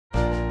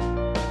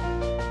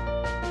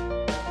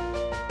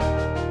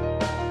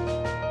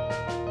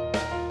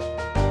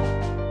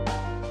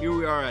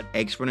are at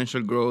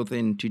Exponential Growth,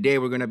 and today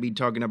we're going to be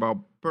talking about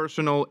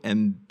personal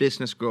and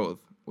business growth.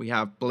 We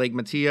have Blake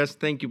Matias.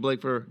 Thank you, Blake,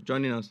 for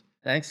joining us.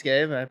 Thanks,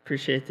 Gabe. I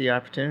appreciate the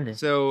opportunity.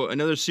 So,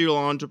 another serial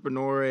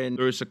entrepreneur, and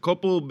there's a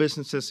couple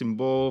businesses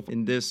involved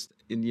in this.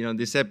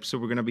 This episode,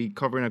 we're going to be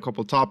covering a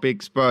couple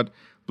topics, but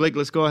Blake,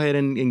 let's go ahead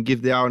and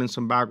give the audience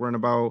some background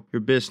about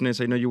your business.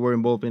 I know you were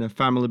involved in a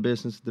family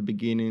business at the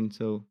beginning,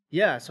 so.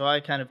 Yeah, so I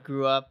kind of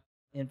grew up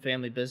in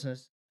family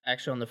business.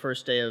 Actually, on the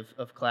first day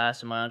of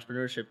class, in my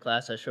entrepreneurship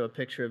class, I show a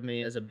picture of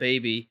me as a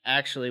baby,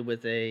 actually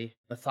with a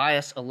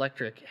Matthias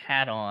Electric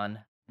hat on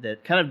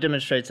that kind of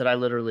demonstrates that I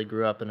literally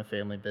grew up in a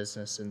family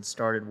business and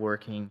started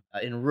working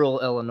in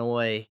rural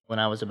Illinois when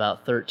I was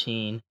about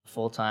 13,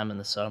 full-time in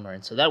the summer.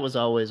 And so that was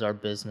always our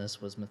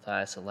business, was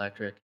Matthias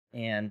Electric.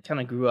 And kind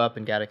of grew up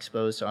and got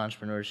exposed to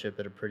entrepreneurship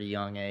at a pretty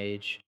young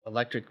age.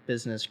 Electric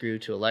business grew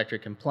to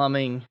electric and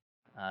plumbing.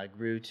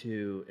 Grew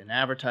to an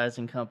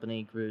advertising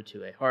company, grew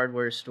to a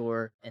hardware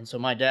store. And so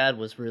my dad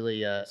was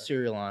really a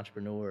serial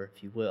entrepreneur,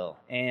 if you will.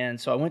 And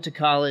so I went to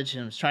college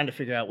and was trying to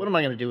figure out, what am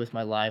I going to do with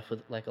my life,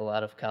 with like a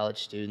lot of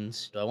college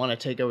students? Do I want to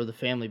take over the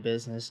family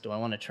business? Do I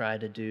want to try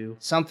to do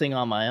something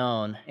on my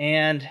own?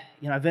 And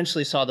I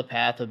eventually saw the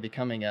path of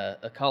becoming a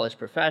college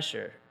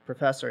professor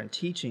and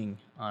teaching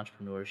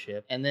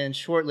entrepreneurship. And then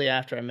shortly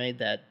after I made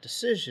that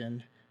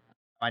decision,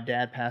 my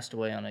dad passed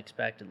away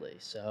unexpectedly.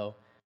 So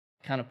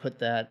kind of put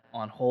that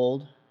on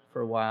hold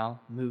for a while,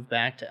 moved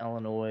back to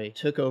Illinois,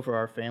 took over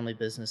our family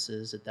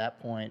businesses. At that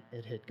point,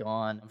 it had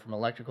gone from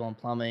electrical and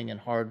plumbing and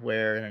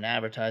hardware and an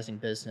advertising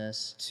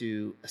business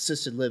to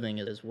assisted living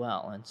as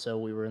well. And so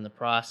we were in the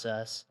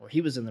process, or he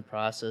was in the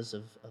process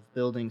of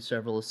building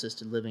several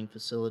assisted living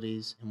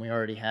facilities, and we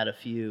already had a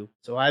few.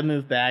 So I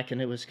moved back,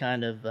 and it was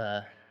kind of,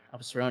 I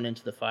was thrown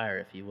into the fire,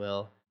 if you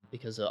will,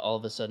 because all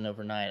of a sudden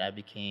overnight I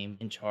became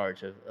in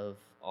charge of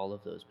all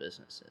of those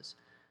businesses.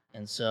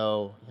 And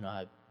so,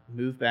 I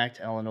moved back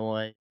to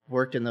Illinois,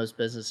 worked in those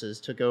businesses,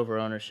 took over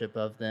ownership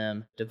of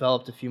them,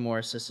 developed a few more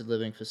assisted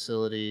living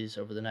facilities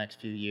over the next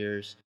few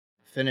years,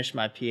 finished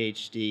my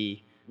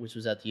PhD, which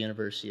was at the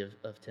University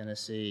of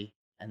Tennessee.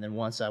 And then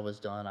once I was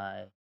done,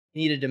 I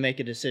needed to make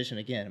a decision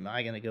again. Am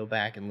I going to go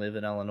back and live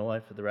in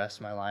Illinois for the rest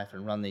of my life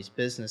and run these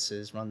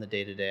businesses, run the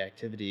day-to-day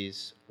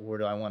activities, or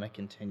do I want to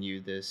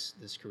continue this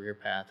career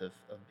path of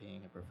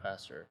being a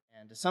professor?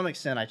 And to some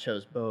extent, I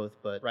chose both,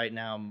 but right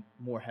now I'm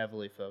more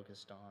heavily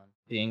focused on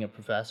being a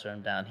professor.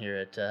 I'm down here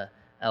at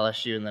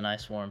LSU in the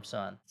nice warm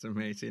sun. It's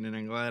amazing, and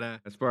I'm glad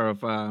as part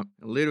of a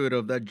little bit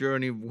of that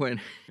journey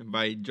went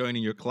by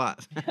joining your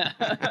class.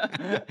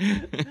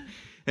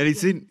 And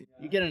it's you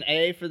get an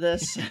A for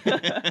this.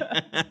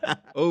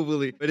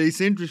 Hopefully, but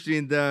it's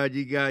interesting that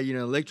you got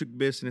electric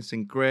business,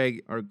 and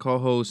Craig, our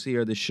co-host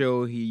here at the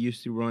show, he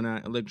used to run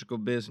an electrical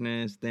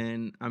business.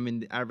 Then I'm in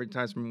the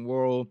advertisement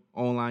world,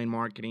 online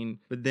marketing.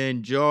 But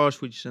then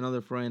Josh, which is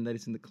another friend that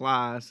is in the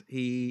class,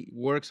 he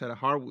works at a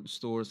hardwood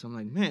store. So I'm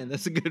like, man,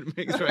 that's a good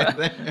mix right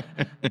there.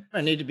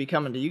 I need to be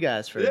coming to you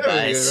guys for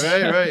advice.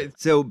 Right.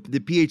 So the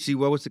PhD,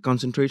 what was the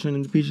concentration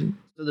in the PhD?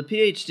 So the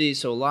PhD,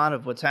 so a lot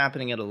of what's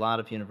happening at a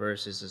lot of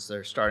universities is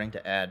they're starting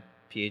to add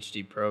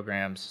PhD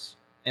programs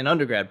and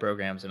undergrad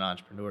programs in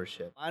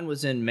entrepreneurship. Mine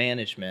was in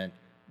management,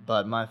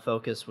 but my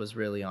focus was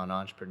really on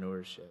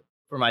entrepreneurship.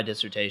 For my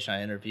dissertation,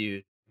 I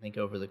interviewed, I think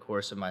over the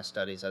course of my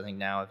studies, I think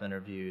now I've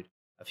interviewed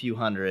a few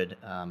hundred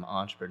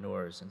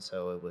entrepreneurs, and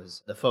so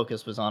the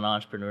focus was on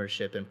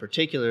entrepreneurship, and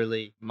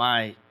particularly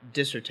my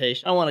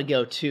dissertation. I don't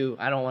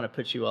want to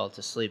put you all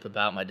to sleep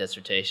about my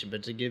dissertation,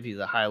 but to give you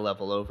the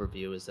high-level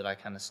overview is that I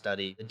kind of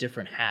study the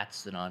different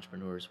hats that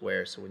entrepreneurs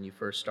wear. So when you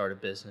first start a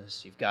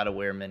business, you've got to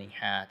wear many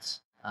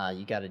hats.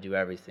 You got to do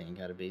everything. You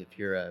got to be, if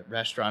you're a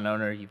restaurant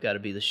owner, you've got to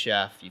be the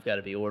chef. You've got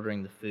to be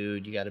ordering the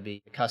food. You got to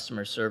be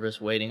customer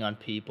service, waiting on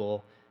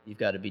people. You've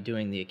got to be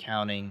doing the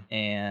accounting,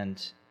 and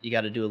you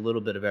got to do a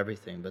little bit of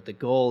everything. But the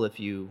goal, if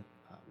you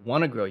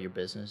want to grow your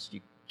business,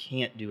 you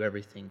can't do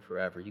everything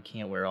forever. You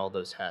can't wear all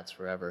those hats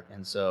forever.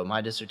 And so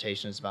my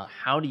dissertation is about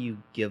how do you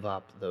give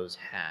up those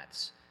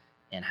hats,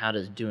 and how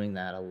does doing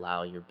that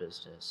allow your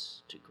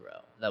business to grow?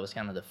 That was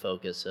kind of the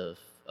focus of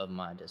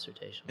my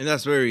dissertation. And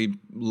that's very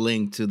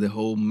linked to the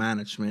whole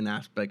management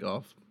aspect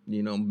of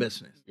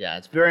business. Yeah,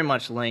 it's very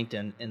much linked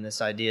in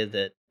this idea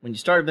that when you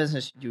start a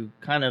business, you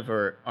kind of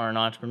are an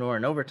entrepreneur,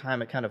 and over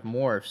time it kind of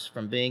morphs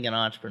from being an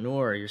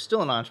entrepreneur. You're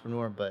still an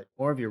entrepreneur, but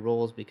more of your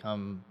roles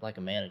become like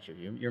a manager.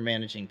 You're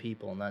managing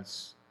people, and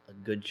that's a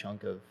good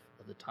chunk of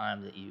the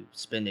time that you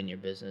spend in your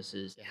business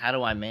is, how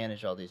do I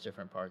manage all these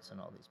different parts and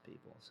all these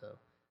people?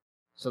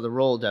 So the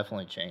role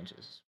definitely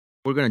changes.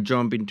 We're going to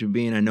jump into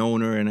being an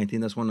owner, and I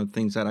think that's one of the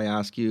things that I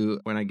ask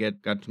you when I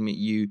got to meet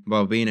you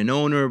about being an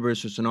owner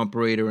versus an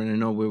operator, and I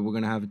know we're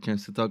going to have a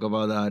chance to talk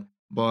about that,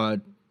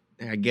 but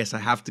I guess I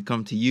have to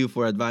come to you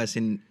for advice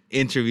in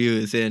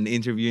interviews and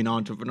interviewing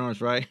entrepreneurs,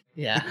 right?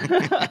 Yeah.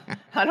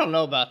 I don't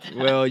know about that.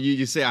 Well,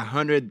 you say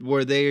 100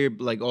 were there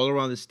like all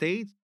around the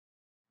States?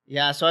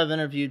 Yeah, so I've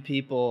interviewed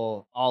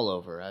people all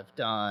over. I've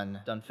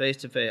done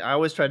face-to-face. I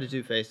always try to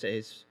do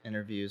face-to-face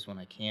interviews when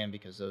I can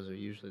because those are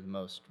usually the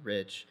most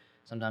rich.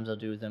 Sometimes I'll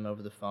do them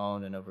over the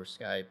phone and over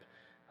Skype.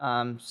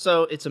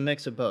 So it's a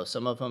mix of both.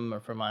 Some of them are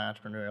from my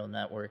entrepreneurial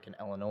network in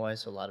Illinois,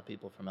 so a lot of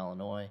people from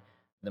Illinois.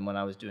 Then when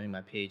I was doing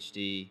my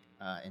PhD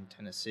in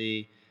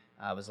Tennessee,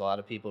 it was a lot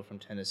of people from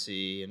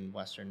Tennessee and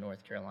Western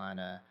North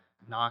Carolina,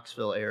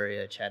 Knoxville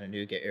area,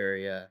 Chattanooga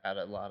area, had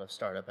a lot of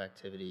startup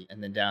activity.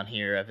 And then down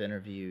here, I've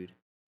interviewed,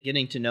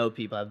 getting to know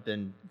people. I've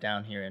been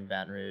down here in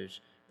Baton Rouge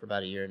for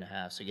about a year and a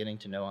half, so getting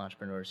to know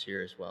entrepreneurs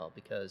here as well,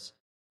 because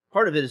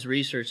part of it is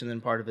research, and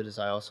then part of it is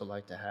I also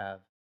like to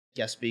have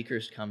guest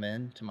speakers come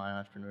in to my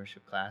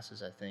entrepreneurship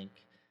classes. I think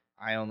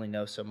I only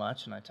know so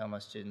much, and I tell my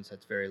students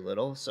that's very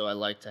little, so I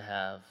like to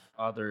have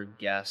other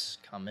guests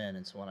come in.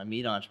 And so when I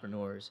meet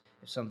entrepreneurs,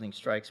 if something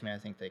strikes me, I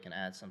think they can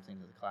add something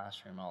to the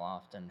classroom, I'll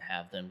often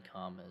have them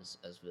come as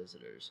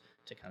visitors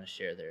to kind of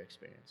share their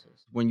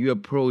experiences. When you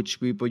approach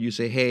people, you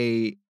say,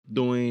 hey,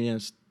 doing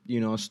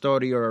a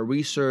study or a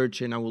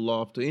research, and I would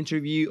love to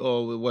interview,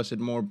 or was it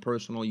more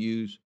personal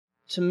use?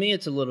 To me,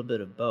 it's a little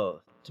bit of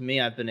both. To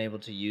me, I've been able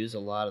to use a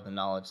lot of the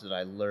knowledge that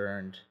I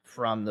learned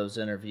from those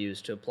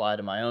interviews to apply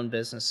to my own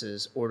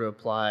businesses or to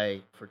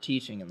apply for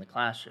teaching in the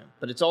classroom.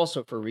 But it's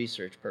also for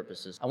research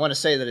purposes. I want to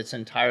say that it's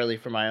entirely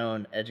for my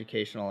own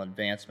educational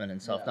advancement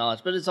and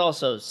self-knowledge, but it's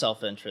also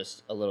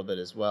self-interest a little bit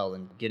as well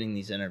in getting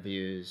these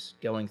interviews,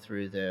 going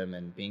through them,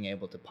 and being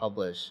able to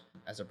publish.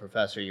 As a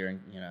professor,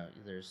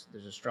 there's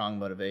a strong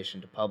motivation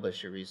to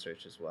publish your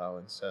research as well.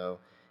 And so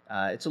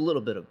it's a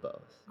little bit of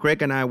both.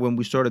 Craig and I, when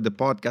we started the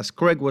podcast,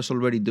 Craig was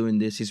already doing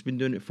this. He's been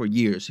doing it for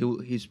years.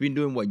 He's been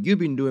doing what you've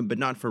been doing, but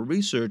not for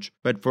research,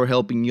 but for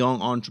helping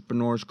young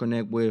entrepreneurs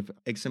connect with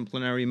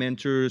exemplary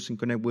mentors and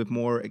connect with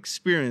more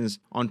experienced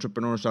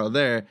entrepreneurs out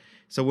there.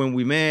 So when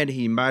we met,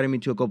 he invited me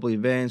to a couple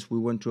events. We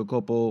went to a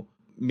couple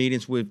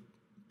meetings with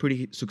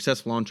pretty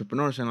successful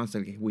entrepreneurs. And I was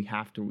like, hey, we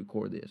have to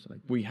record this. Like,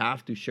 we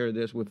have to share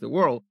this with the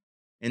world.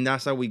 And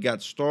that's how we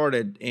got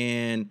started.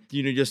 And,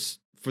 just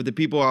for the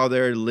people out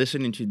there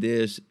listening to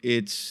this,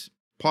 it's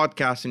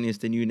podcasting is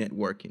the new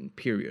networking,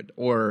 period.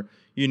 Or,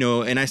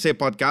 and I say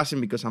podcasting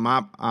because I'm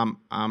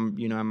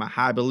a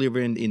high believer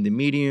in the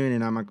medium,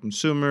 and I'm a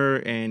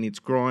consumer, and it's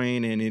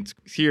growing and it's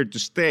here to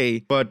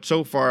stay. But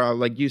so far,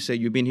 like you said,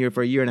 you've been here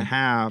for a year and a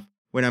half.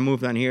 When I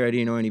moved down here, I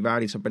didn't know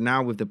anybody. So, but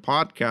now with the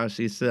podcast,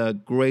 it's a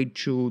great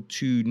tool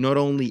to not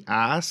only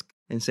ask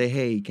and say,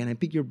 hey, can I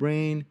pick your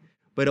brain?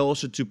 But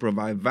also to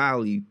provide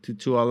value,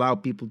 to allow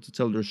people to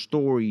tell their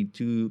story,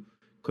 to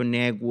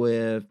connect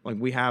with, like,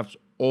 we have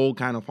all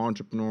kind of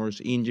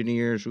entrepreneurs,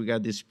 engineers. We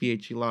got this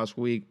PhD last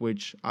week,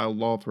 which I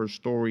love her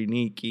story,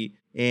 Nikki,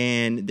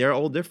 and they're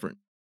all different.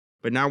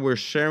 But now we're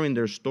sharing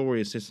their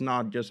stories. It's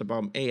not just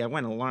about, hey, I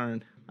want to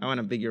learn. I want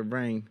to pick your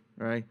brain,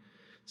 right?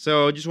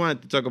 So I just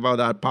wanted to talk about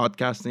that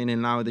podcasting,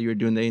 and now that you're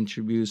doing the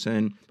interviews,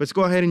 and let's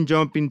go ahead and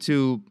jump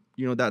into,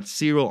 that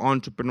serial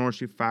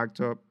entrepreneurship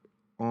factor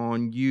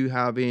on you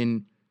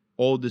having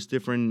all these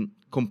different,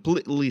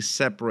 completely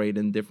separate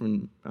and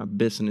different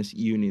business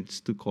units,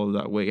 to call it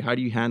that way. How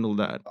do you handle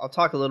that? I'll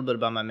talk a little bit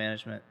about my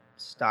management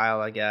style,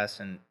 I guess.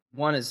 And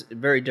one is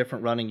very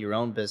different running your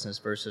own business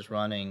versus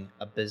running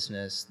a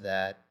business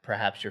that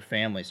perhaps your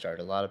family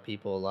started. A lot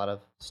of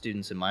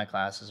students in my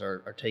classes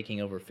are taking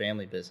over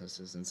family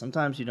businesses. And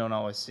sometimes you don't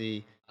always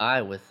see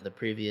eye with the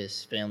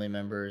previous family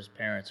members,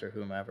 parents, or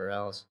whomever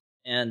else.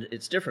 And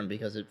it's different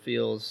because it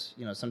feels,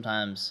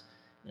 sometimes,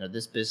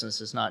 this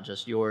business is not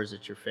just yours,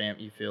 it's your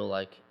you feel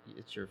like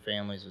it's your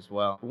family's as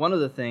well. One of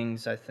the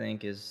things I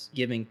think is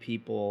giving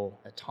people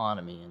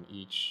autonomy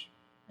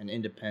and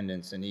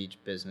independence in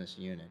each business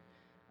unit.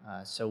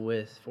 So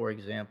with, for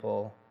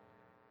example,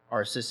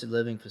 our assisted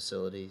living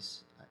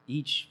facilities,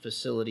 each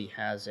facility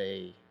has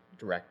a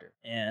director.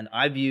 And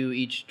I view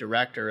each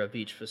director of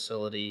each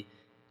facility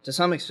to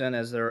some extent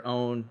as their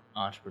own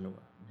entrepreneur.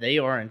 They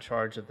are in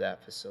charge of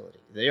that facility.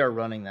 They are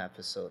running that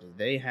facility.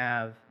 They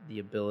have the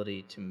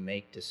ability to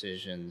make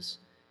decisions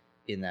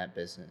in that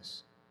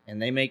business. And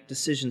they make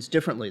decisions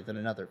differently than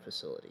another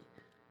facility.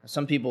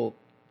 Some people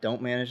don't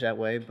manage that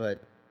way, but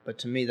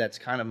to me, that's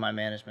kind of my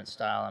management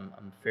style.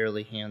 I'm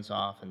fairly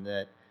hands-off, and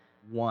that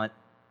want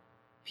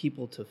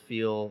people to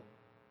feel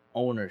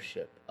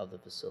ownership of the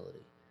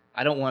facility.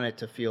 I don't want it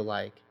to feel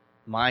like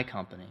my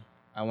company.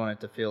 I want it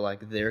to feel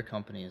like their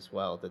company as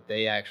well, that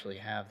they actually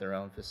have their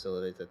own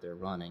facility that they're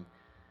running.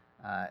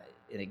 And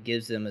it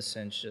gives them a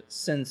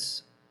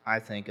sense, I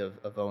think,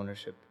 of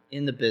ownership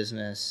in the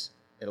business.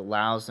 It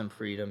allows them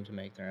freedom to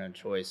make their own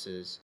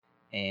choices.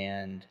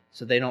 And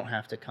so they don't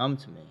have to come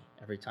to me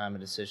every time a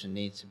decision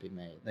needs to be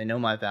made. They know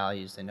my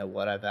values. They know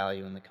what I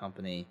value in the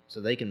company, so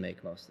they can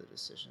make most of the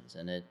decisions.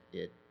 And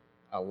it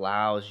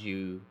allows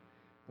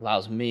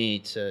me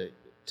to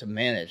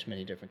manage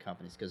many different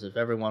companies, because if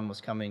everyone was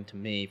coming to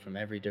me from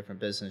every different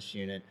business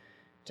unit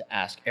to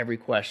ask every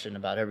question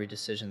about every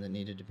decision that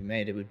needed to be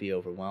made, it would be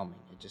overwhelming.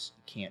 It just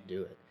can't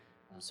do it.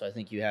 So I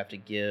think you have to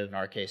give, in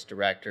our case,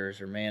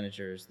 directors or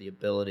managers the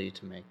ability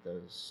to make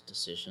those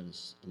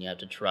decisions, and you have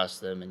to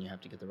trust them, and you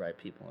have to get the right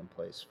people in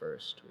place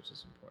first, which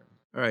is important.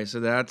 All right, so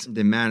that's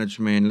the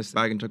management. Let's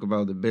back and talk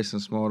about the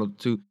business model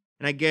too.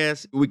 And I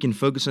guess we can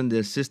focus on the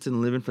assisted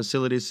living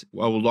facilities.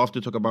 I would love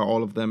to talk about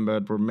all of them,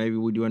 but maybe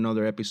we do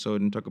another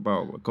episode and talk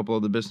about a couple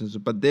of the businesses.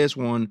 But this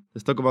one,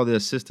 let's talk about the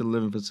assisted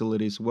living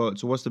facilities. Well,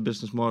 so what's the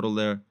business model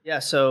there? Yeah,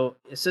 so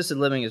assisted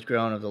living has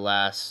grown over the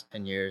last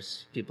 10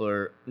 years. People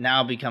are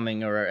now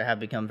becoming or have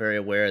become very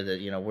aware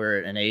that, we're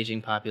an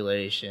aging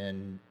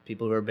population.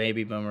 People who are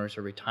baby boomers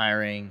are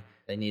retiring.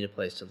 They need a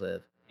place to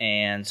live.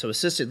 And so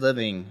assisted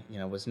living,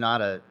 was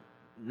not a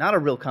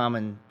real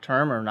common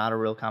term or not a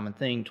real common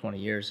thing 20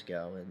 years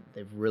ago. And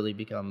they've really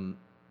become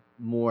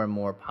more and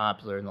more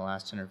popular in the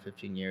last 10 or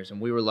 15 years.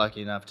 And we were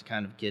lucky enough to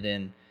kind of get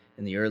in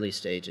the early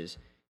stages.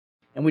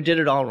 And we did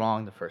it all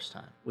wrong the first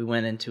time. We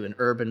went into an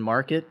urban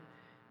market.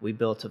 We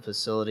built a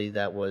facility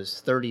that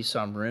was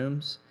 30-some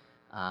rooms,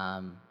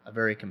 a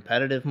very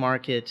competitive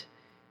market.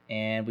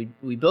 And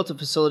we built a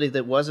facility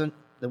that wasn't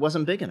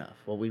big enough.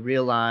 What we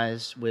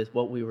realized with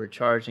what we were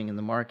charging in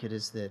the market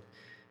is that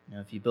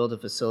if you build a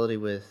facility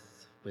with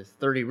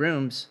 30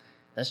 rooms,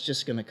 that's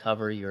just going to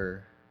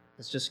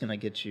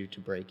get you to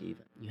break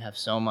even. You have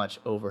so much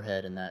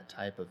overhead in that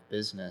type of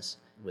business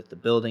with the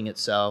building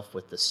itself,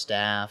 with the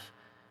staff,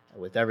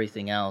 with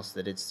everything else,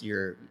 that it's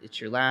your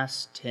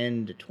last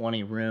 10 to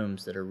 20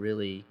 rooms that are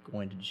really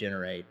going to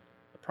generate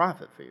a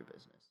profit for your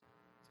business.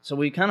 So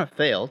we kind of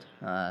failed,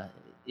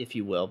 if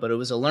you will, but it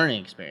was a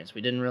learning experience.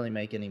 We didn't really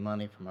make any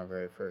money from our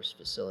very first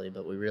facility,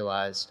 but we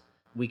realized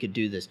we could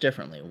do this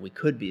differently. We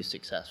could be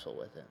successful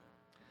with it.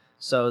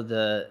 So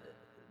the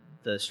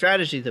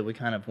strategy that we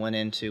kind of went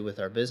into with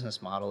our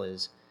business model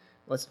is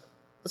let's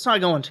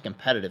not go into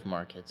competitive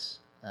markets.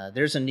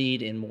 There's a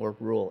need in more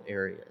rural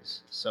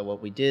areas. So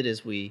what we did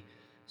is we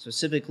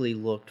specifically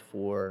looked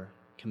for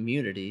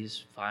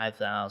communities,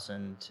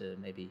 5,000 to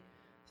maybe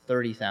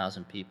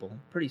 30,000 people,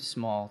 pretty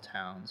small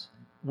towns,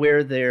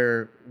 where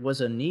there was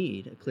a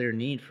clear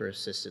need for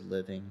assisted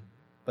living,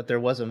 but there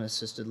was an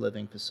assisted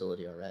living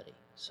facility already.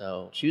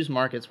 So choose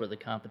markets where the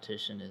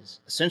competition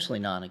is essentially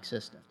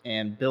non-existent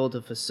and build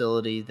a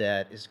facility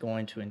that is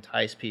going to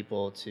entice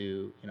people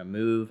to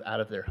move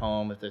out of their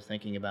home if they're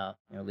thinking about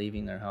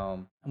leaving their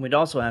home. And we'd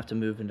also have to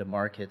move into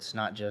markets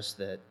not just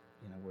that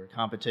where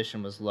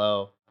competition was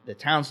low. The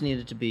towns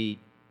needed to be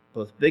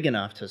both big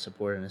enough to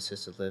support an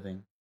assisted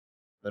living,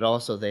 but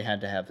also they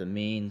had to have the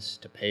means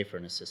to pay for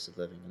an assisted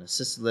living. An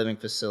assisted living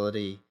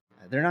facility,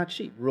 they're not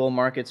cheap. Rural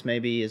markets may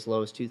be as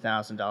low as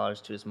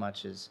 $2,000 to as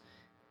much as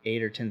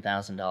 $8,000 or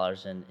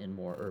 $10,000 in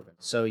more urban.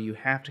 So you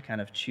have to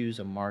kind of choose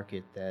a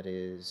market that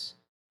is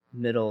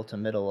middle to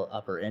middle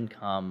upper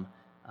income,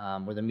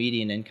 where the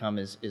median income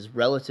is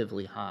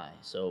relatively high.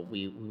 So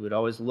we would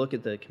always look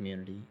at the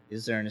community.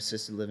 Is there an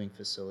assisted living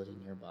facility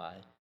nearby?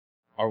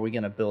 Are we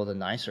going to build a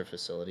nicer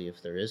facility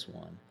if there is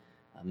one?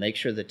 Make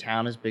sure the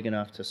town is big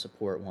enough to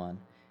support one,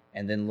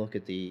 and then look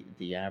at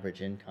the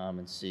average income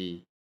and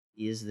see,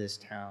 is this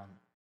town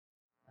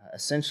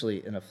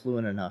essentially an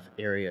affluent enough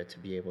area to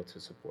be able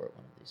to support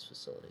one of these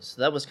facilities.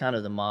 So that was kind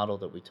of the model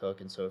that we took.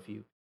 And so if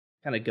you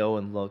kind of go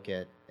and look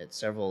at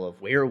several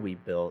of where we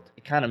built,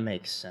 it kind of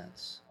makes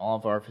sense. All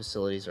of our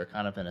facilities are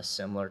kind of in a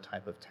similar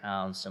type of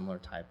town, similar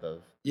type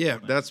of... Yeah,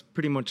 that's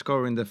pretty much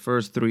covering the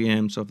first 3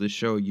 M's of the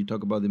show. You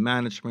talk about the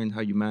management,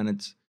 how you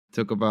manage,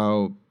 talk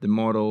about the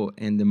model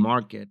and the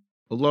market.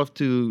 I'd love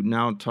to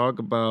now talk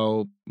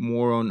about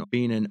more on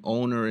being an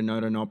owner and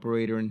not an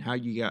operator, and how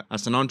you got,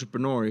 as an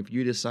entrepreneur, if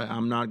you decide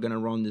I'm not going to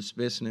run this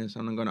business,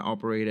 I'm not going to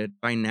operate it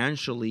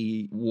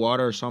financially, what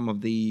are some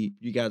of you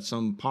got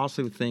some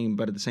positive thing,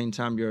 but at the same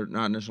time, you're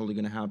not necessarily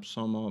going to have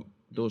some of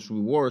those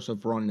rewards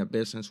of running a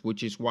business,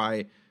 which is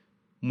why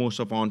most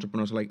of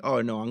entrepreneurs are like,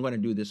 oh, no, I'm going to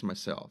do this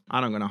myself.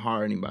 I'm not going to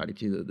hire anybody to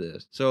do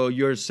this. So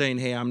you're saying,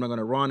 hey, I'm not going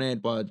to run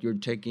it, but you're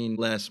taking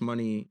less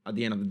money at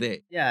the end of the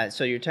day. Yeah,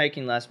 so you're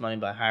taking less money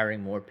by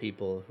hiring more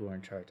people who are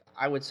in charge.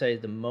 I would say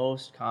the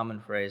most common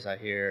phrase I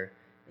hear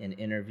in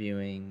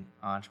interviewing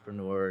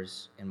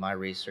entrepreneurs in my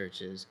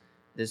research is,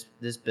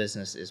 this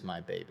business is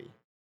my baby.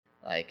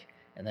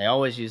 And they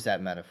always use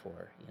that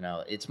metaphor.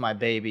 It's my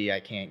baby, I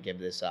can't give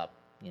this up.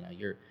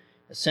 You're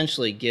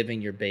essentially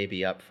giving your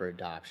baby up for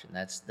adoption.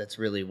 That's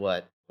really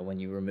what, when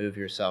you remove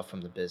yourself from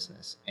the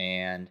business.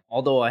 And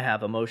although I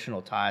have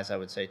emotional ties, I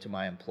would say, to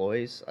my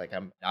employees,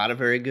 I'm not a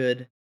very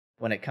good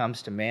when it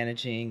comes to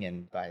managing,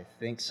 and if I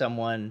think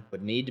someone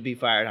would need to be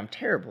fired, I'm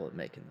terrible at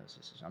making those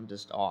decisions. I'm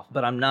just off.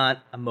 But I'm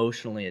not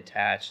emotionally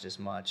attached as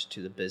much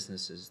to the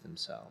businesses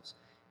themselves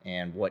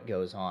and what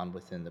goes on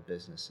within the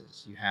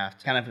businesses. You have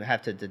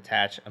to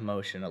detach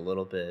emotion a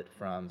little bit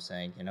from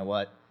saying, you know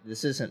what,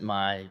 this isn't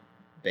my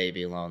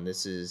baby alone.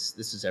 This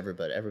is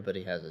everybody.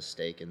 Everybody has a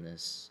stake in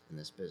this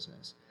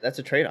business. That's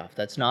a trade-off.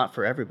 That's not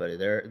for everybody.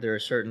 There are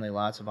certainly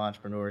lots of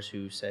entrepreneurs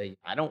who say,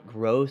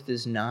 growth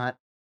is not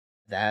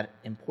that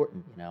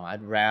important.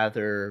 I'd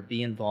rather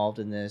be involved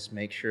in this,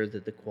 make sure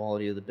that the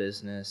quality of the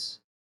business,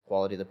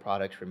 quality of the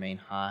products remain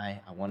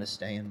high. I want to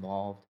stay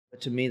involved.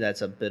 But to me,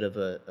 that's a bit of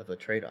a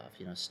trade-off.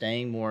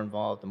 Staying more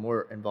involved, the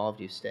more involved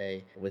you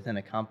stay within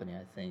a company,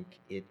 I think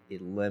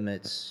it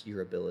limits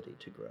your ability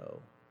to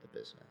grow the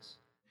business.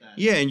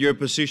 Yeah, in your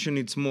position,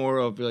 it's more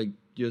of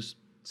just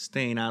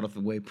staying out of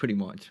the way pretty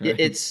much, right?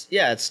 It's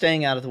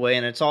staying out of the way,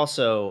 and it's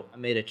also I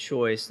made a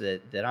choice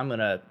that I'm going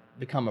to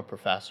become a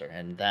professor,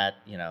 and that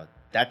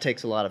that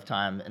takes a lot of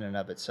time in and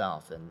of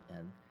itself, and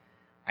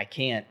I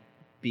can't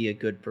be a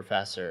good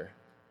professor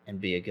and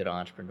be a good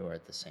entrepreneur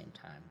at the same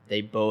time.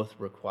 They both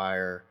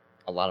require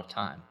a lot of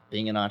time.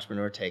 Being an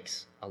entrepreneur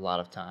takes a lot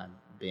of time.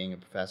 Being a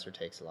professor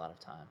takes a lot of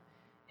time,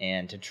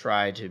 and to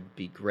try to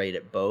be great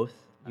at both,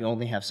 you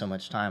only have so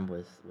much time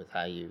with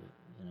how you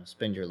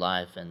spend your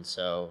life. And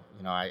so,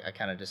 I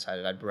kind of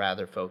decided I'd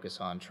rather focus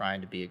on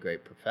trying to be a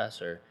great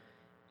professor.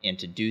 And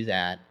to do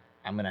that,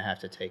 I'm going to have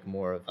to take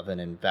more of an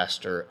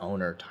investor,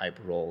 owner type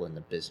role in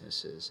the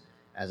businesses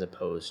as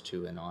opposed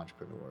to an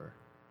entrepreneur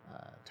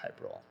type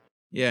role.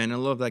 Yeah, and I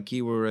love that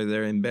keyword right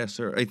there,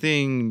 investor. I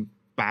think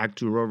back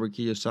to Robert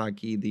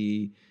Kiyosaki,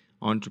 the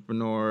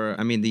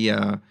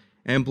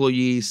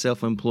employee,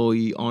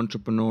 self-employee,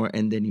 entrepreneur,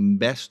 and then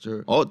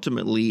investor.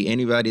 Ultimately,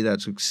 anybody that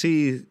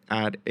succeeds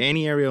at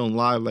any area in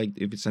life, like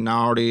if it's an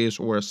artist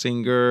or a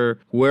singer,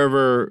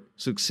 whoever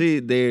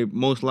succeeds, they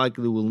most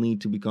likely will need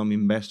to become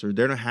investors.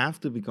 They don't have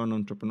to become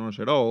entrepreneurs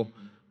at all,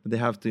 but they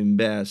have to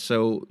invest.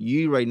 So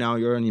you right now,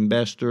 you're an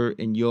investor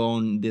and you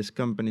own these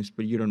companies,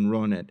 but you don't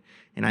run it.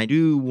 And I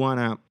do want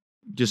to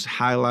just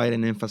highlight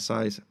and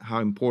emphasize how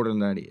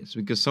important that is,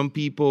 because some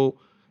people,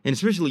 and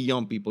especially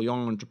young people,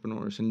 young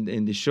entrepreneurs. And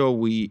in the show,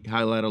 we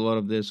highlight a lot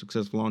of the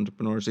successful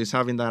entrepreneurs is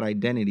having that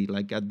identity.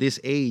 Like at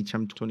this age,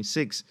 I'm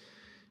 26,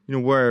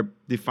 we're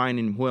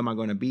defining who am I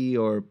going to be,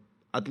 or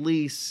at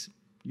least,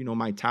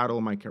 my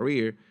title, my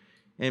career.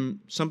 And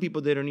some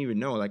people, they don't even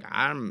know. Like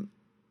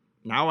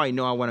now I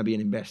know I want to be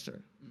an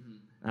investor.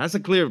 Mm-hmm. That's a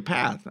clear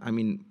path. I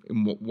mean,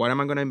 what am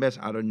I going to invest?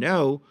 I don't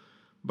know.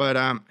 But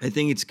I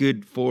think it's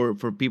good for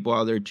people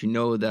out there to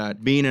know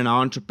that being an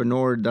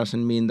entrepreneur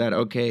doesn't mean that,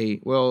 okay,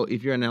 well,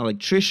 if you're an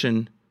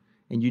electrician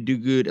and you do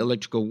good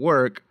electrical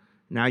work,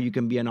 now you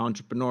can be an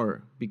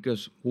entrepreneur,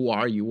 because who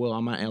are you? Well,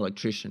 I'm an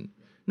electrician.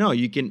 No,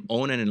 you can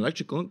own an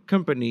electrical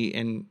company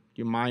and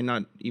you might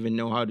not even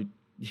know how to,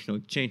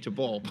 change a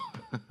bulb.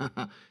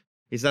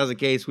 Is that the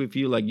case with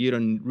you? Like, you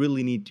don't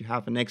really need to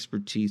have an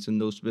expertise in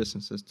those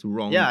businesses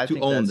to own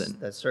them.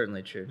 That's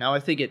certainly true. Now, I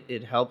think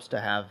it helps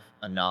to have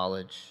a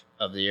knowledge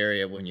of the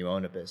area when you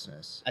own a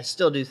business. I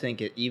still do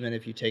think even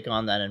if you take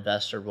on that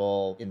investor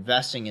role,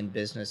 investing in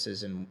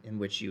businesses in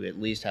which you at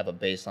least have a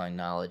baseline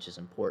knowledge is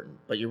important.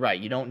 But you're right,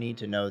 you don't need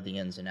to know the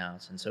ins and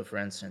outs. And so, for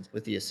instance,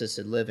 with the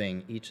assisted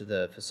living, each of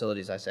the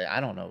facilities, I say, I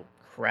don't know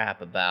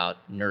crap about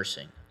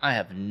nursing. I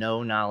have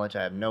no knowledge.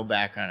 I have no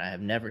background. I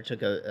have never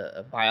took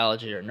a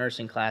biology or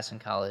nursing class in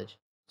college.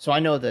 So I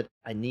know that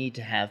I need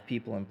to have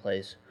people in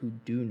place who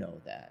do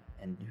know that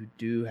and who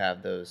do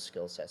have those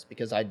skill sets,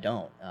 because I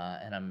don't.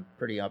 And I'm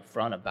pretty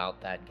upfront about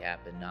that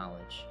gap in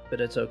knowledge.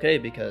 But it's okay,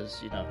 because,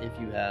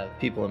 if you have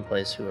people in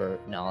place who are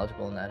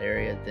knowledgeable in that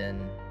area, then,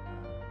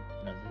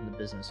 then the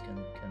business can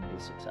be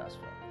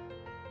successful.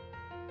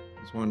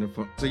 It's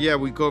wonderful. So yeah,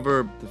 we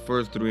cover the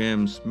first 3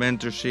 M's: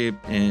 mentorship.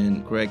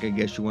 And Greg, I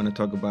guess you want to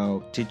talk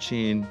about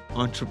teaching,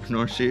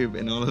 entrepreneurship,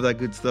 and all of that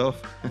good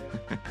stuff.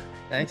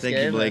 Thanks, Thank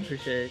Gabe. you, Blake. I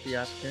appreciate the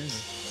opportunity.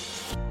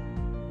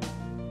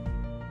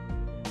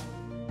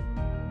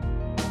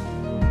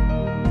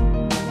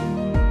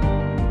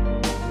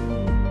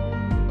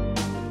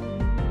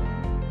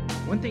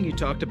 One thing you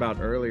talked about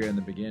earlier in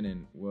the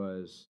beginning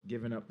was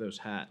giving up those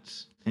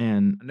hats.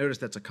 And I noticed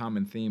that's a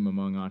common theme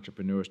among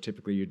entrepreneurs.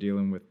 Typically, you're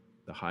dealing with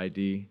the high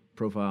D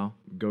profile,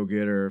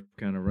 go-getter,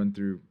 kind of run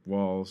through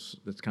walls.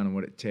 That's kind of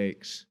what it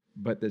takes.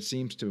 But that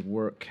seems to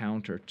work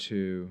counter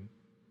to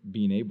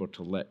being able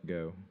to let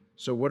go.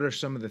 So what are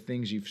some of the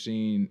things you've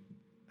seen?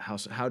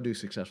 How do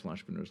successful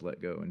entrepreneurs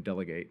let go and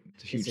delegate?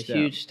 It's a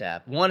huge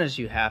step. One is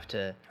you have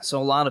to.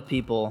 So a lot of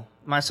people,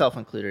 myself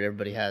included,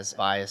 everybody has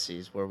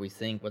biases where we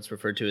think what's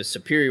referred to as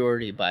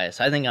superiority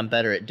bias. I think I'm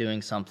better at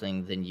doing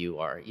something than you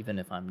are, even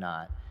if I'm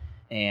not.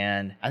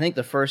 And I think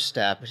the first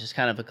step, which is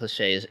kind of a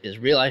cliche, is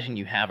realizing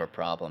you have a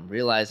problem,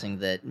 realizing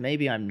that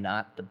maybe I'm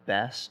not the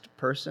best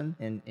person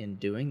in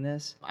doing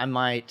this. I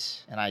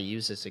might, and I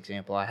use this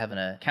example, I have an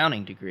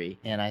accounting degree,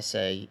 and I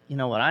say, you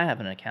know what, I have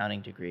an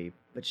accounting degree,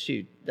 but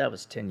shoot, that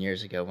was 10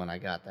 years ago when I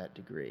got that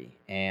degree.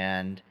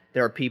 And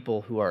there are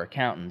people who are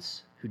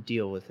accountants who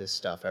deal with this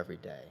stuff every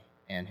day,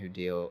 and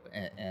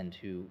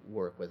who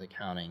work with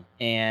accounting,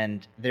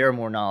 and they're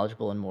more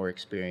knowledgeable and more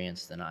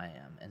experienced than I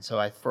am. And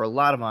so for a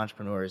lot of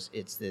entrepreneurs,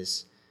 it's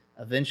this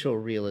eventual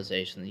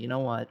realization that, you know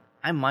what,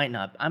 I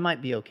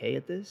might be okay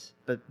at this,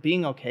 but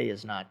being okay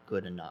is not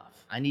good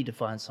enough. I need to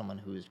find someone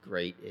who is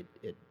great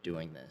at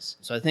doing this.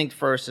 So I think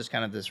first is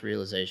kind of this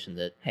realization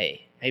that,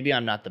 hey, maybe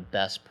I'm not the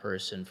best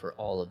person for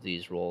all of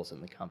these roles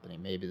in the company.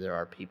 Maybe there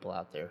are people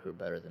out there who are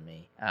better than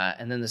me.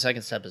 And then the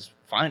second step is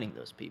finding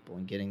those people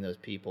and getting those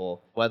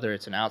people, whether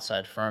it's an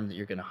outside firm that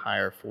you're going to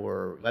hire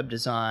for web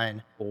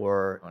design,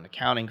 or an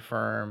accounting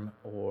firm,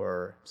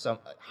 or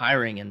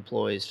hiring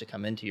employees to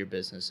come into your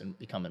business and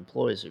become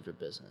employees of your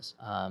business.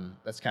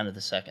 That's kind of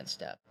the second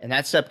step. And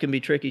that step can be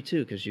tricky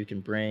too, because you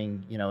can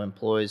bring,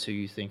 employees who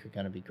you think are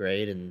going to be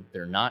great and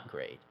they're not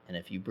great. And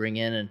if you bring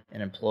in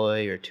an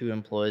employee or 2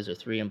 employees or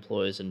 3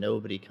 employees and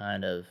nobody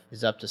kind of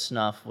is up to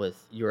snuff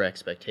with your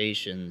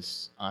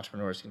expectations,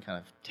 entrepreneurs can kind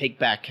of take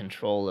back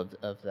control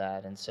of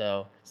that. And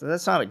so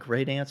that's not a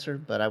great answer,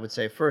 but I would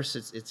say first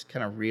it's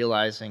kind of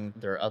realizing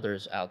there are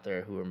others out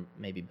there who are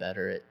maybe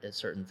better at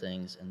certain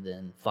things, and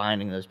then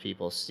finding those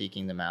people,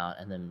 seeking them out,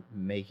 and then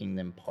making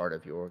them part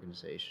of your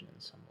organization in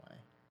some way.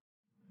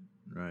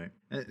 Right.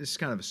 It's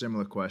kind of a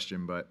similar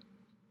question, but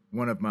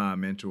one of my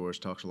mentors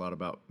talks a lot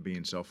about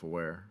being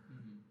self-aware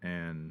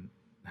and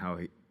how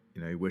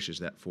he wishes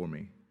that for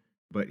me.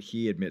 But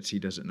he admits he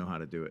doesn't know how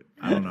to do it.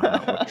 I don't know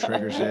what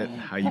triggers it,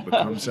 how you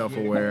become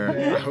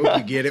self-aware. I hope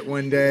you get it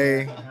one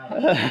day,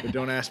 but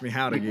don't ask me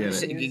how to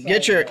get it.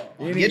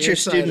 Get your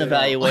student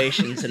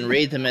evaluations and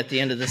read them at the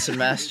end of the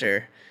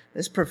semester.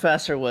 This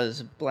professor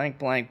was blank,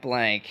 blank,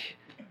 blank.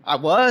 I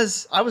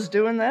was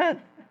doing that?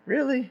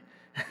 Really?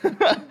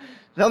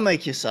 They'll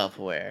make you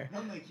self-aware.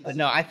 But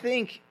no, I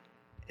think,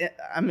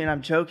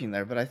 I'm joking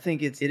there, but I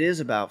think it is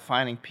about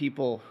finding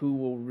people who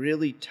will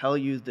really tell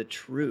you the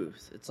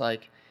truth. It's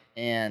like,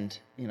 and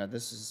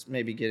this is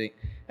maybe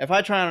if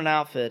I try on an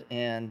outfit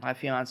and my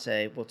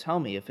fiance will tell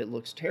me if it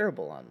looks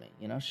terrible on me,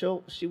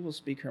 she will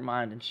speak her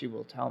mind and she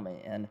will tell me.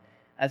 And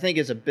I think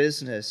as a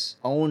business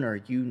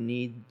owner, you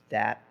need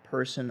that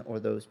person or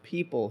those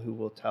people who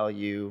will tell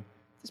you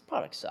this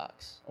product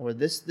sucks, or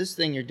this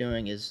thing you're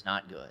doing is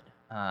not good.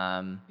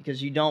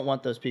 Because you don't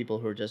want those people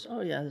who are just,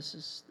 oh yeah, this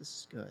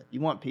is good.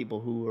 You want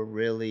people who will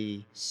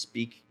really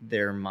speak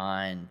their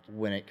mind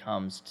when it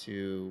comes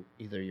to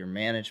either your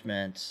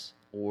management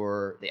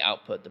or the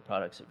output, the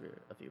products of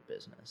your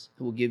business,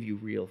 who will give you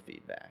real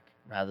feedback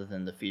rather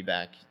than the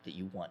feedback that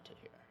you want to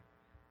hear.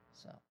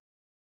 So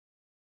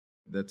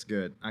that's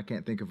good. I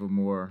can't think of a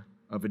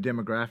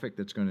demographic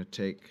that's going to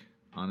take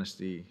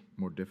honesty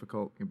more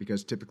difficult,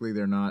 because typically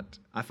they're not.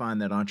 I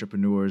find that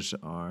entrepreneurs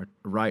are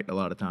right a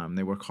lot of time.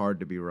 They work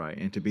hard to be right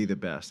and to be the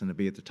best and to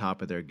be at the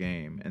top of their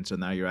game. And so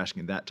now you're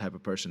asking that type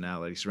of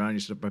personality. Surround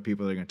yourself by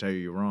people that are going to tell you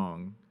you're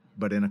wrong,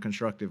 but in a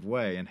constructive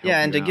way, and help you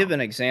and to out. give an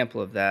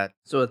example of that,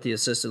 so at the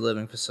assisted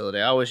living facility,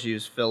 I always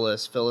use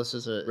Phyllis. Phyllis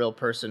is a real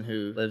person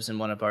who lives in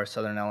one of our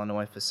Southern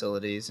Illinois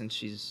facilities, and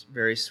she's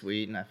very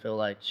sweet, and I feel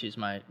like she's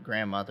my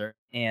grandmother.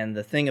 And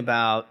the thing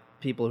about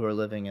people who are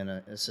living in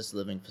assisted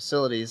living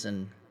facilities,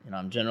 and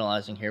I'm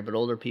generalizing here, but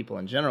older people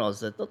in general, is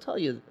that they'll tell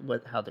you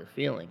how they're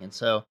feeling. And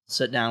so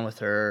sit down with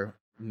her,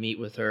 meet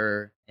with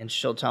her, and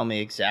she'll tell me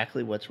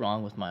exactly what's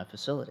wrong with my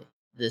facility.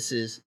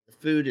 The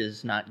food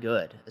is not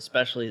good,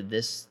 especially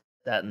this,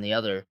 that, and the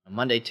other.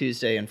 Monday,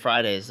 Tuesday, and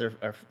Fridays,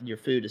 your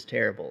food is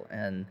terrible.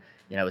 And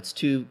it's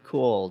too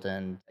cold,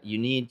 and you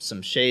need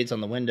some shades on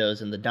the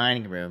windows in the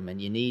dining room,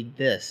 and you need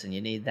this, and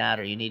you need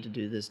that, or you need to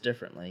do this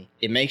differently.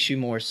 It makes you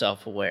more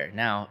self-aware.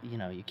 Now,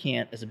 you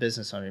can't, as a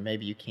business owner,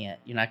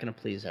 you're not going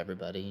to please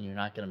everybody, and you're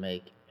not going to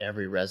make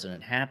every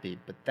resident happy,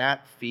 but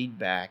that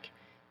feedback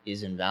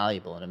is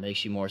invaluable, and it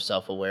makes you more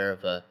self-aware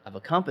of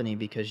a company,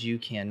 because you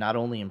can not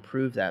only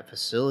improve that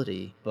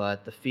facility,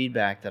 but the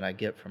feedback that I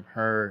get from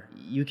her,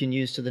 you can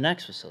use to the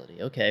next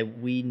facility. Okay,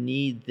 we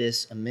need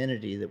this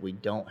amenity that we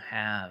don't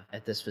have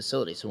at this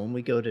facility. So when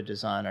we go to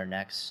design our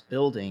next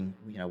building,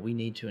 we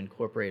need to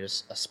incorporate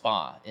a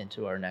spa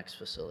into our next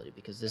facility,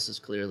 because this is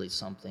clearly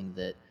something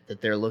that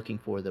they're looking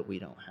for that we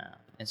don't have.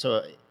 And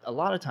so a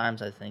lot of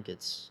times I think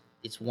it's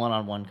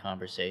one-on-one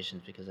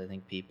conversations, because I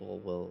think people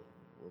will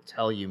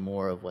tell you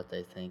more of what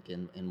they think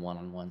in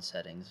one-on-one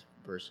settings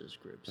versus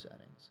group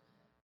settings.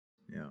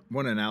 Yeah.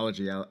 One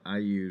analogy I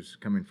use,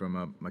 coming from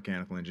a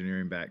mechanical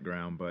engineering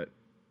background, but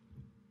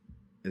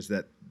is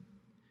that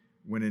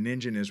when an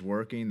engine is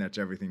working, that's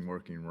everything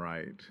working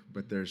right.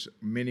 But there's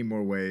many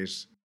more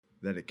ways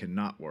that it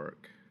cannot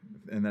work,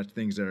 and that's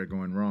things that are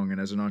going wrong.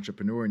 And as an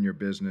entrepreneur in your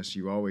business,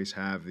 you always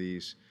have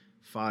these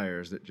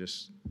fires that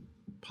just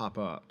pop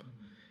up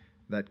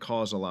that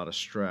cause a lot of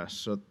stress.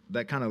 So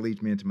that kind of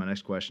leads me into my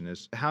next question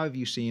is, how have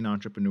you seen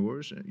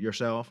entrepreneurs,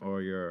 yourself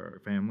or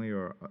your family,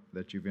 or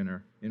that you've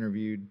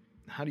interviewed,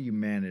 how do you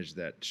manage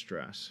that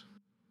stress?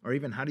 Or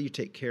even how do you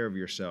take care of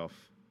yourself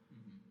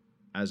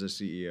as a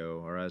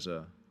CEO or as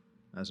an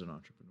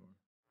entrepreneur?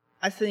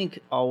 I think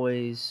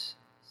always,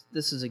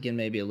 this is again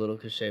maybe a little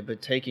cliche,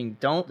 but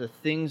the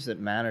things that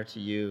matter to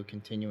you,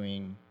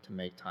 continuing to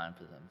make time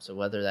for them. So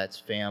whether that's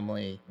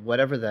family,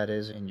 whatever that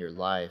is in your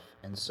life.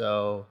 And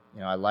so,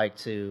 I like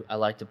to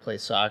play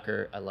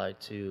soccer. I like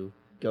to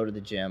go to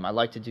the gym. I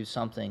like to do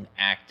something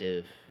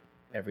active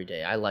every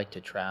day. I like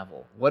to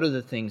travel. What are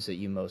the things that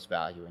you most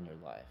value in your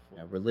life?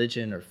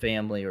 Religion or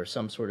family or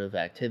some sort of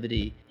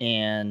activity.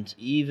 And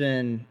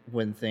even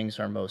when things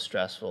are most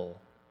stressful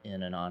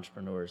in an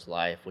entrepreneur's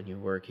life, when you're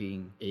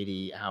working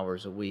 80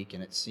 hours a week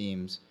and it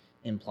seems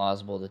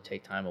implausible to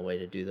take time away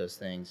to do those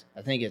things,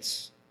 I think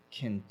it's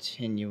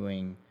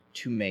continuing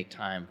to make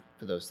time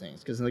for those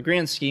things. Because in the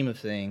grand scheme of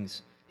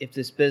things, if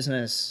this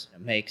business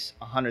makes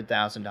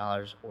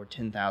 $100,000 or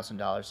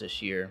 $10,000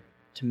 this year,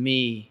 to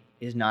me,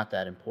 is not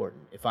that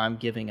important. If I'm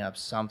giving up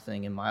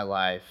something in my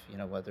life,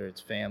 whether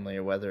it's family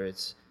or whether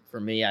it's For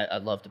me,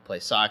 I'd love to play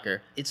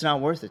soccer. It's not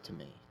worth it to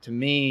me. To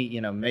me,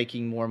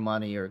 making more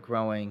money or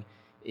growing,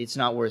 it's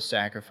not worth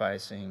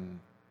sacrificing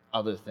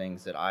other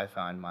things that I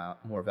find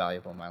more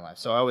valuable in my life.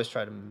 So I always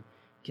try to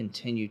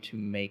continue to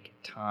make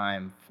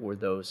time for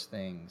those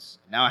things.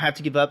 Now I have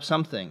to give up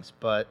some things,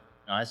 but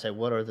I say,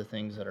 what are the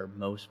things that are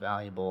most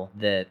valuable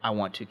that I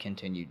want to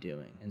continue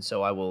doing? And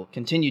so I will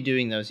continue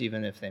doing those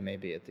even if they may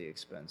be at the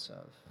expense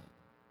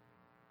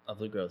of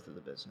the growth of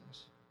the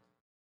business.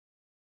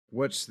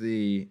 What's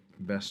the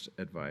best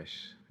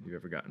advice you've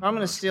ever gotten? I'm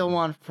going to steal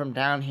one from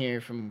down here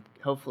from,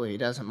 hopefully he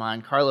doesn't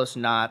mind, Carlos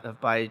Knott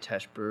of Bayou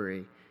Teche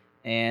Brewery.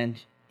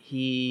 And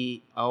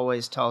he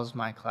always tells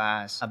my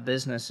class, a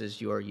business is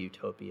your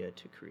utopia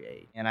to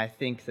create. And I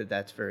think that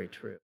that's very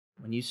true.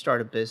 When you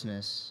start a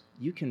business,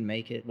 you can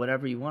make it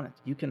whatever you want it.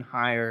 You can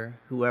hire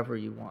whoever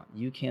you want.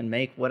 You can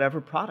make whatever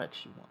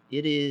products you want.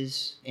 It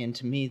is, and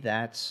to me,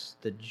 that's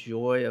the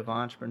joy of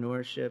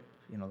entrepreneurship.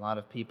 A lot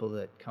of people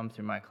that come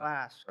through my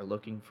class are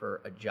looking for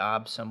a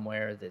job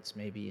somewhere that's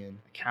maybe in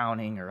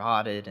accounting or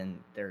audit, and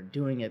they're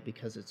doing it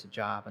because it's a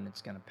job and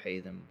it's going to pay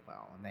them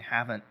well. And they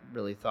haven't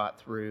really thought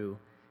through,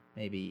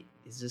 maybe,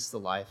 is this the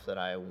life that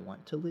I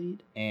want to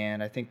lead?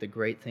 And I think the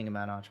great thing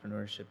about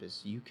entrepreneurship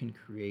is you can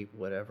create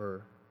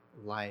whatever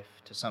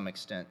life to some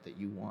extent that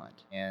you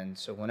want. And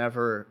so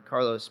whenever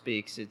Carlos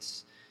speaks,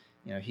 it's,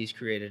 he's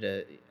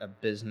created a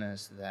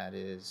business that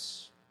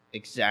is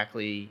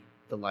exactly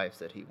the life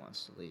that he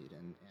wants to lead.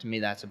 And to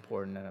me, that's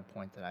important and a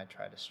point that I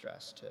try to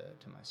stress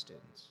to my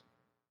students.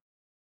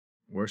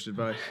 Worst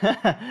advice?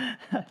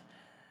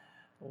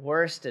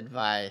 Worst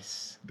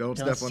advice. Don't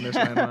step on this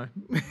landmine.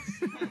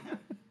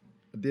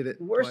 I did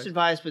it. Worst twice.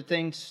 advice, but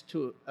thing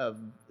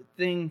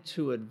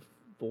to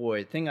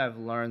avoid. Thing I've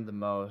learned the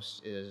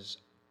most is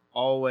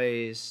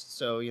always,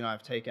 so,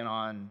 I've taken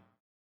on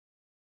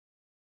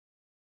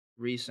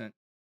recent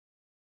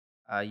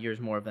years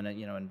more of an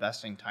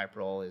investing type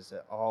role, is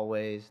that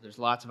always there's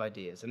lots of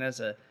ideas, and as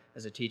a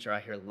teacher I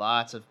hear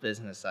lots of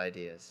business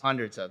ideas,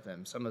 hundreds of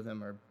them. Some of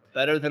them are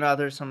better than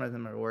others, some of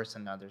them are worse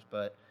than others,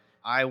 but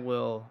I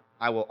will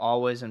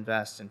always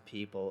invest in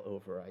people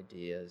over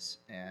ideas,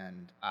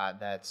 and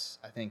that's,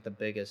 I think, the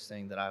biggest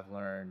thing that I've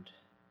learned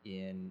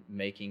in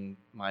making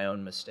my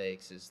own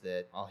mistakes is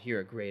that I'll hear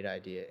a great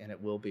idea, and it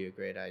will be a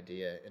great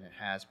idea, and it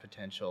has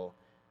potential,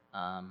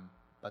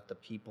 but the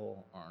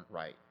people aren't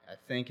right. I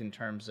think in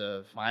terms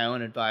of my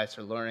own advice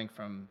or learning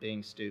from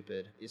being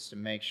stupid is to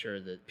make sure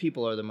that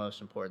people are the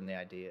most important, the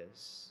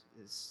ideas.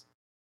 So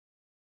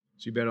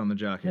you bet on the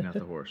jockey, not the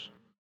horse.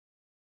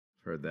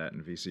 Heard that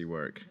in VC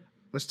work.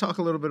 Let's talk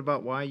a little bit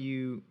about why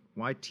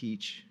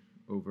teach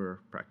over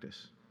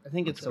practice. I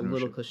think it's a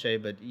little cliche,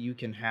 but you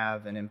can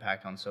have an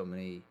impact on so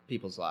many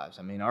people's lives.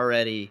 I mean,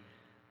 already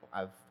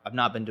I've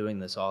not been doing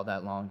this all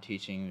that long,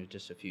 teaching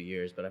just a few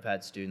years, but I've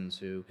had students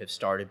who have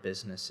started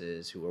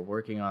businesses, who are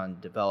working on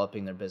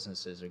developing their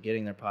businesses or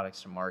getting their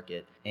products to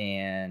market,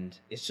 and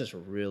it's just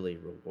really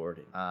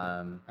rewarding.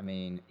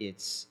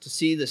 It's to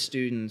see the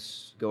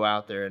students go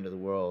out there into the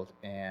world,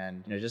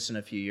 and just in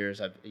a few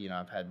years, I've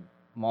had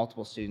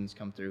multiple students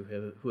come through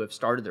who have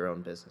started their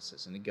own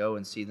businesses, and to go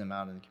and see them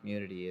out in the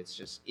community,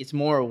 it's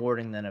more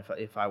rewarding than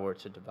if I were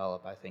to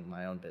develop, I think,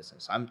 my own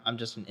business. I'm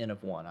just an N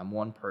of one. I'm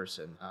one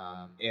person,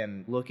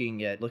 and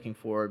looking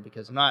forward,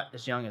 because I'm not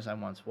as young as I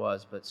once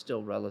was, but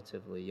still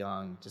relatively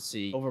young, to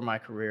see over my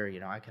career,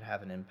 I could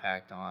have an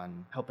impact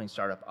on helping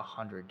start up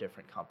 100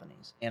 different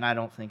companies, and I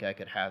don't think I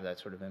could have that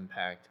sort of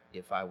impact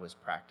if I was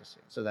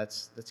practicing. So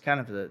that's kind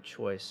of the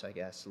choice, I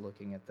guess,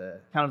 looking at the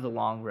kind of the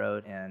long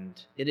road,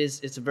 and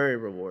it's a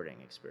very rewarding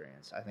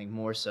experience. I think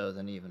more so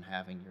than even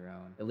having your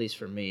own, at least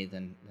for me,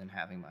 than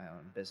having my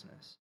own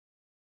business.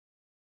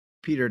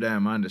 Peter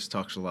Diamandis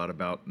talks a lot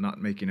about not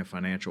making a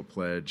financial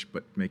pledge,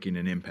 but making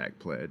an impact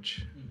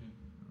pledge.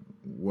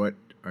 Mm-hmm. What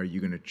are you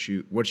going to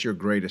choose? What's your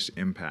greatest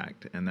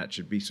impact? And that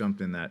should be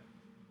something that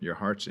your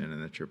heart's in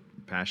and that you're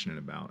passionate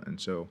about.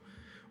 And so,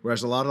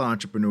 whereas a lot of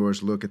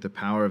entrepreneurs look at the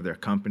power of their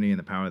company and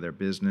the power of their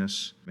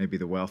business, maybe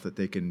the wealth that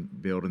they can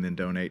build and then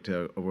donate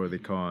to a worthy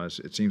cause,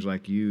 it seems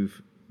like you've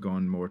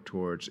gone more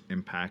towards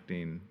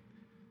impacting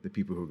the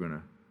people who are going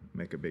to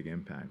make a big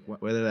impact.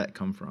 Where did that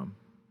come from?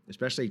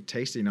 Especially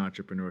tasting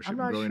entrepreneurship and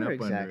growing up under it.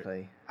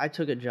 Exactly. I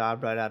took a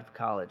job right out of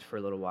college for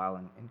a little while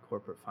in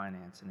corporate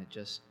finance, and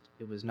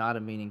it was not a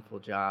meaningful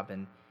job.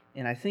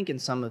 And I think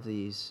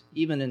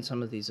even in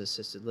some of these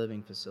assisted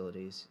living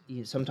facilities,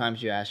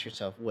 sometimes you ask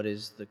yourself, what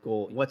is the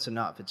goal? What's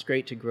enough? It's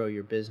great to grow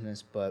your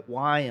business, but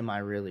why am I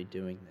really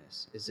doing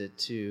this? Is it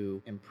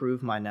to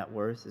improve my net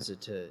worth? Is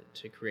it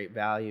to create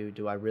value?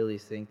 Do I really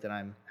think that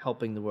I'm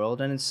helping the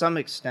world? And in some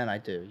extent, I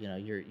do.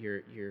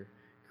 You're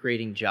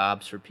creating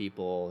jobs for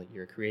people.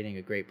 You're creating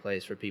a great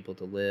place for people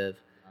to live.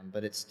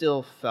 But it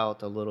still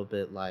felt a little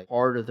bit like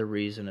part of the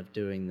reason of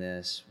doing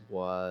this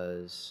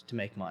was to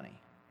make money.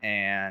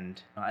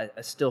 And I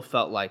still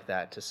felt like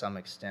that to some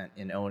extent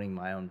in owning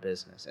my own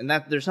business. And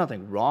that there's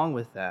nothing wrong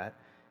with that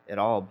at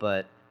all,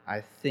 but I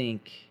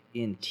think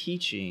in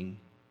teaching,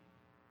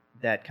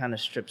 that kind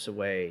of strips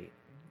away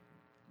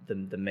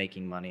the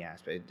making money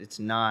aspect. It's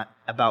not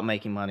about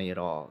making money at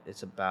all.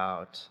 It's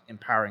about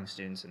empowering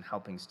students and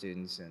helping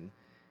students and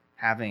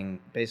having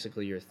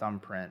basically your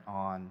thumbprint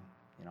on,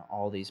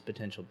 all these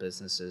potential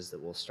businesses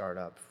that will start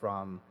up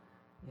from,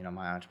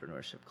 my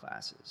entrepreneurship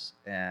classes.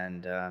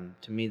 And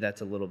to me,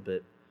 that's a little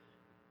bit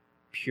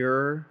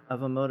pure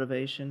of a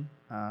motivation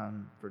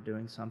for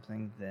doing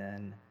something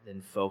than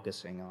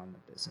focusing on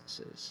the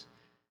businesses.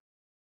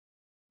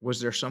 Was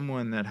there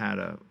someone that had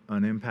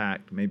an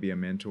impact, maybe a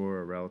mentor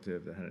or a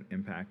relative that had an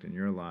impact in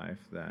your life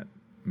that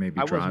maybe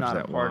drives that why? I was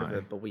not a part of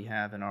it, but we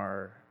have in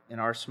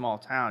our small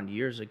town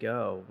years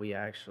ago, we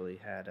actually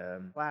had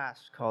a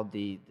class called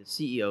the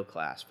CEO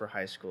class for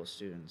high school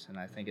students, and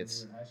I think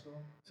it's in high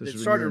school? So it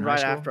started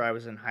right after I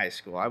was in high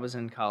school. I was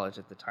in college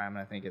at the time, and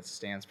I think it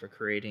stands for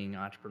Creating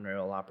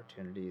Entrepreneurial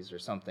Opportunities or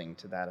something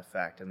to that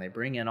effect. And they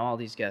bring in all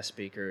these guest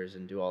speakers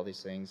and do all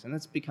these things, and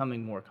it's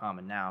becoming more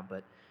common now,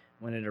 but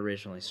when it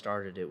originally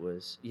started, it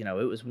was, it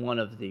was one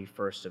of the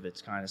first of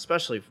its kind,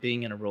 especially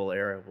being in a rural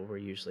area where we're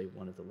usually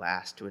one of the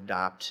last to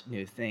adopt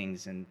new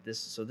things. And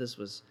this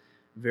was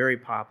very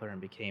popular and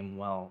became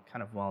well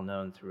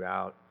known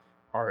throughout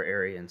our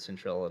area in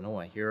Central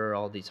Illinois. Here are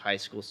all these high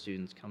school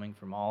students coming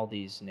from all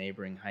these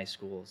neighboring high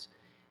schools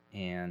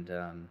and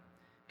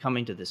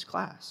coming to this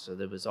class. So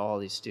there was all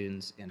these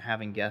students and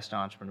having guest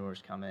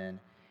entrepreneurs come in.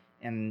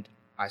 And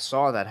I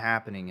saw that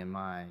happening in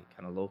my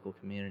kind of local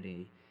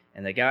community.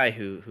 And the guy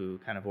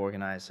who kind of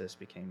organized this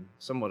became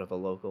somewhat of a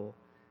local,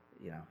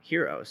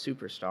 hero, a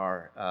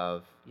superstar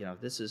of,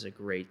 this is a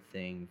great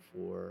thing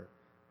for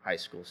high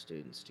school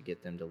students to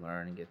get them to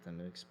learn and get them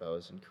to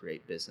expose and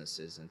create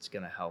businesses, and it's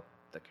going to help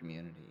the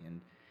community.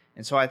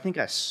 And so I think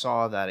I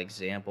saw that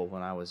example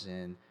when I was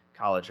in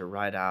college or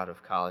right out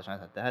of college, and I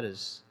thought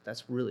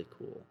that's really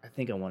cool. I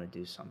think I want to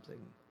do something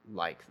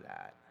like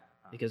that.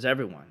 Because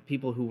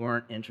people who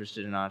weren't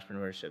interested in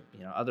entrepreneurship,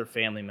 other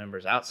family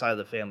members outside of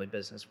the family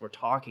business were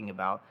talking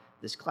about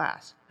this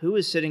class. Who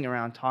is sitting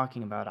around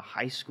talking about a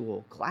high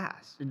school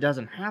class? It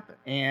doesn't happen.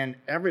 And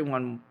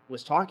everyone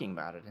was talking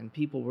about it, and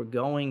people were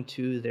going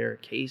to their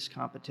case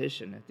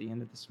competition at the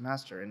end of the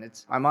semester. And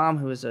it's my mom,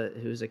 who is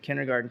a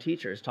kindergarten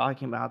teacher, is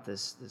talking about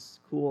this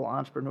cool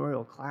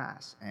entrepreneurial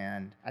class.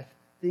 And I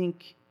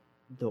think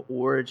the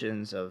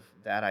origins of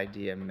that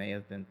idea may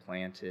have been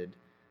planted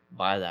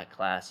by that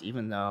class,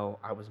 even though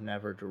I was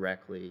never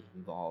directly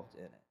involved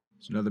in it.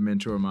 So another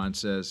mentor of mine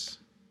says,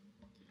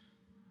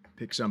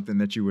 pick something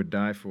that you would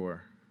die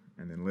for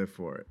and then live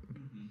for it.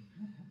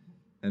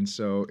 And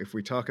so if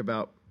we talk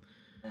about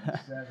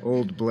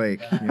old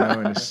Blake, in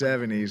his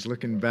 70s,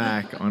 looking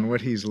back on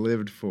what he's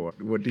lived for,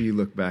 what do you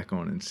look back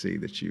on and see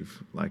that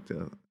you've liked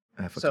to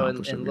have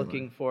accomplished? So in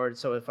looking forward,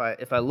 so if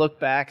I look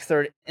back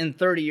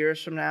 30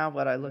 years from now,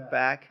 would I look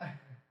back?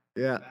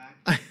 Yeah.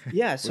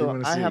 Yeah, so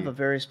I have a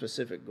very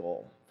specific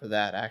goal for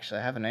that,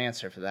 actually. I have an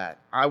answer for that.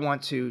 I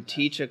want to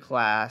teach a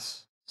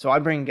class. So I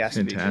bring guest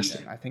speakers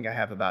in. I think I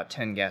have about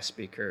 10 guest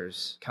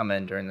speakers come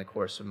in during the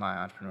course of my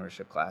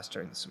entrepreneurship class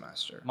during the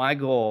semester. My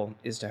goal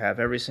is to have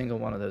every single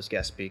one of those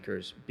guest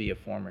speakers be a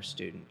former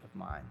student of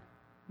mine,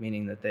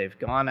 meaning that they've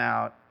gone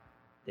out,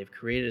 they've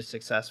created a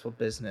successful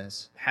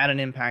business, had an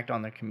impact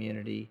on their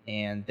community,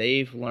 and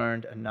they've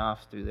learned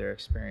enough through their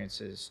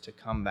experiences to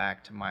come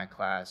back to my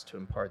class to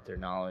impart their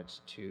knowledge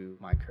to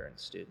my current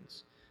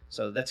students.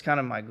 So that's kind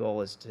of my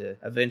goal, is to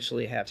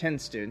eventually have 10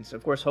 students.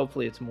 Of course,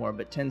 hopefully it's more,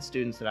 but 10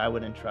 students that I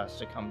would entrust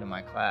to come to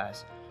my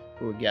class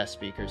who are guest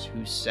speakers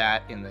who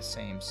sat in the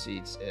same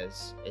seats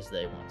as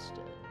they once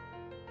did.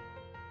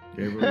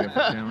 Gabriel, you have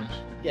a challenge?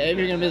 Yeah,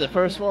 you're going to be the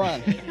first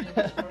one.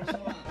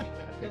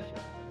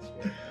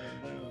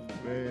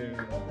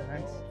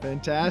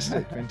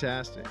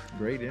 Fantastic.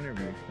 Great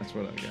interview. That's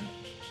what I got.